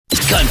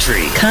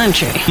Country.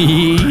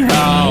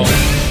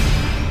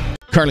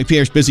 Carly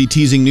Pierce busy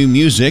teasing new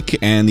music,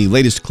 and the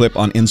latest clip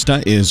on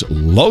Insta is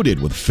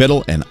loaded with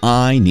fiddle, and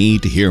I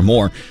need to hear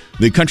more.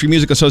 The Country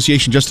Music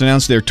Association just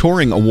announced their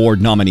Touring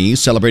Award nominees,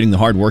 celebrating the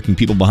hardworking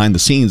people behind the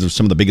scenes of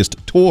some of the biggest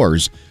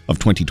tours of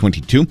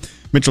 2022.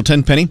 Mitchell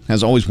Tenpenny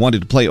has always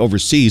wanted to play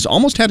overseas,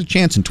 almost had a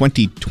chance in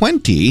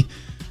 2020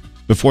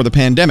 before the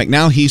pandemic.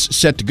 Now he's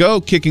set to go,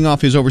 kicking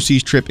off his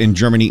overseas trip in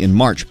Germany in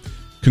March.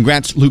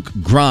 Congrats Luke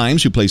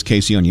Grimes, who plays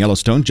Casey on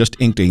Yellowstone, just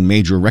inked a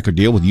major record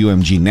deal with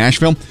UMG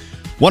Nashville.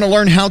 Want to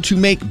learn how to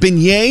make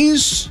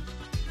beignets?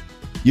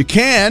 You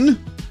can.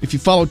 If you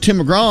follow Tim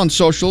McGraw on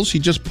socials, he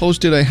just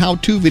posted a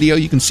how-to video.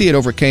 You can see it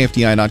over at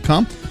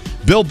KFDI.com.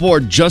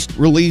 Billboard just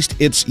released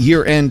its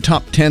year-end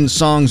top 10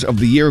 songs of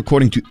the year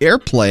according to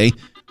Airplay,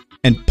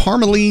 and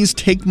Parmalee's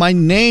Take My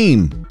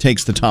Name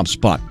takes the top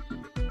spot.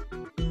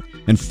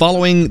 And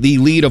following the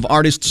lead of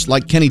artists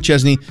like Kenny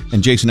Chesney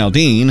and Jason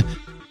Aldean,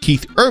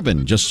 Keith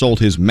Urban just sold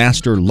his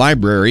master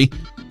library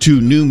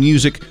to new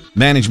music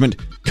management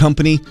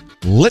company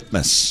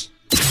Litmus.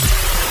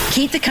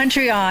 Keep the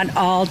country on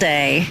all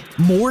day.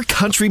 More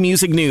country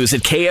music news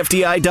at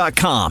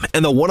KFDI.com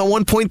and the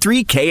 101.3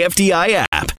 KFDI app.